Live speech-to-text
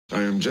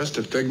I am just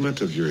a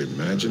figment of your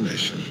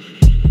imagination.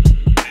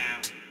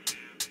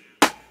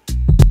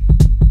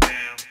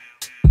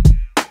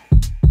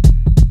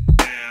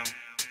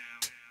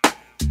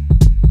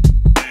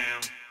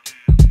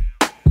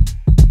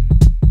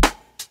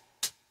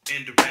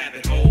 In the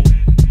rabbit hole,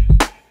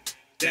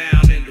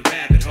 down in the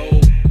rabbit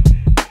hole,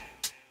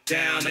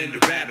 down in the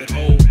rabbit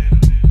hole,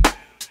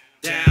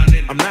 down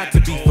in the I'm not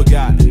to be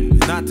forgotten,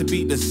 not to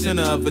be the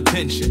center of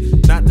attention,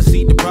 not to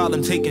see the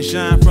problem taking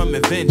shine from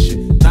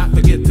invention, not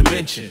forget to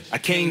mention, I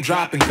came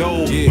dropping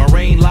gold, my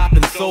rain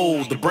lopping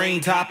soul, the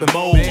brain topping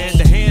mold, man,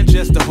 the hand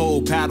just to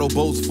hold, paddle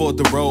boats for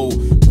the road,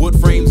 wood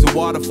frames and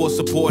water for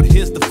support,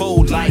 here's the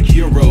fold like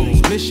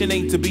heroes, mission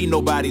ain't to be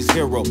nobody's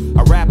hero,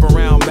 I wrap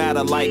around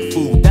matter like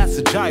food, that's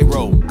a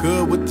gyro,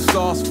 good with the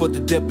sauce for the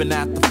dipping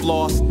at the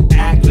floss,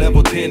 act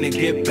level 10 and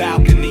get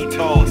balcony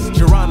toss,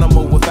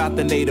 Geronimo without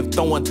the native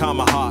throwing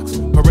tomahawks,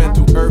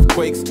 parental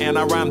earthquakes and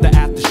I rhyme the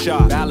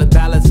aftershock,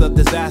 ballads of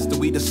disaster,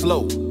 we the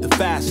slow, the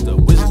faster,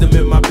 wisdom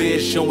in my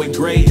beard showing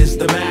gray is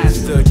the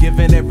master,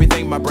 giving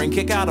everything my brain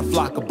kick out a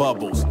flock of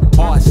bubbles,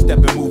 hard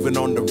stepping moving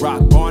on the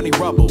rock, Barney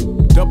Rubble,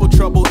 double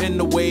trouble in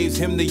the waves,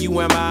 him the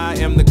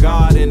UMI, am the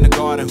God in the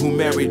garden who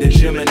married a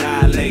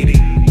Gemini lady,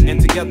 and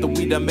together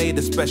we done made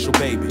a special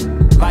baby,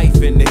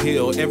 life in the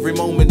hill, every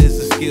moment is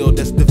a skill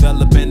that's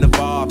developing,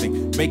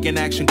 evolving, making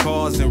action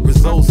calls and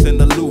results in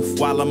the loof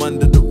while I'm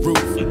under the roof,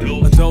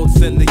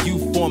 adults in the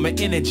youth form an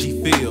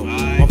energy field,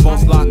 my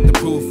folks lock the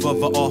proof of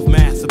an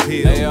off-mass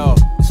appeal, hey yo,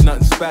 it's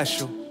nothing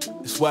special,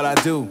 it's what I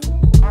do,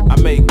 I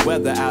make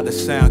weather out of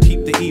sound,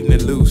 keep the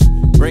evening loose,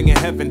 bringing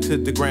heaven to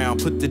the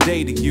ground, put the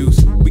day to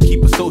use, we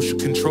keep a social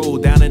control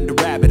down in the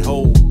rabbit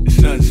hole, it's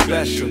nothing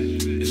special,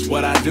 it's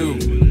what I do,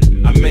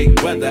 I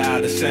make weather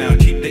out of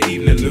sound, keep the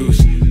evening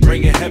loose,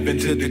 bringing heaven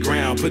to the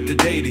ground, put the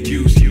day to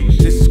use,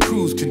 this is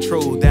cruise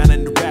control down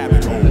in the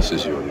rabbit hole. This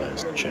is your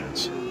last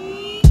chance.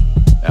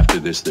 After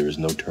this, there is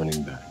no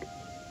turning back.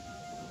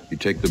 You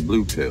take the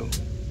blue pill,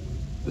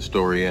 the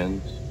story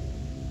ends,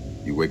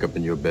 you wake up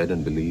in your bed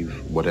and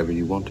believe whatever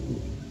you want to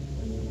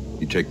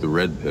believe. You take the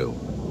red pill,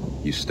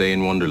 you stay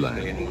in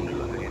Wonderland,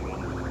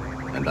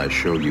 and I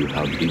show you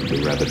how deep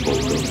the rabbit hole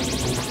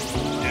goes.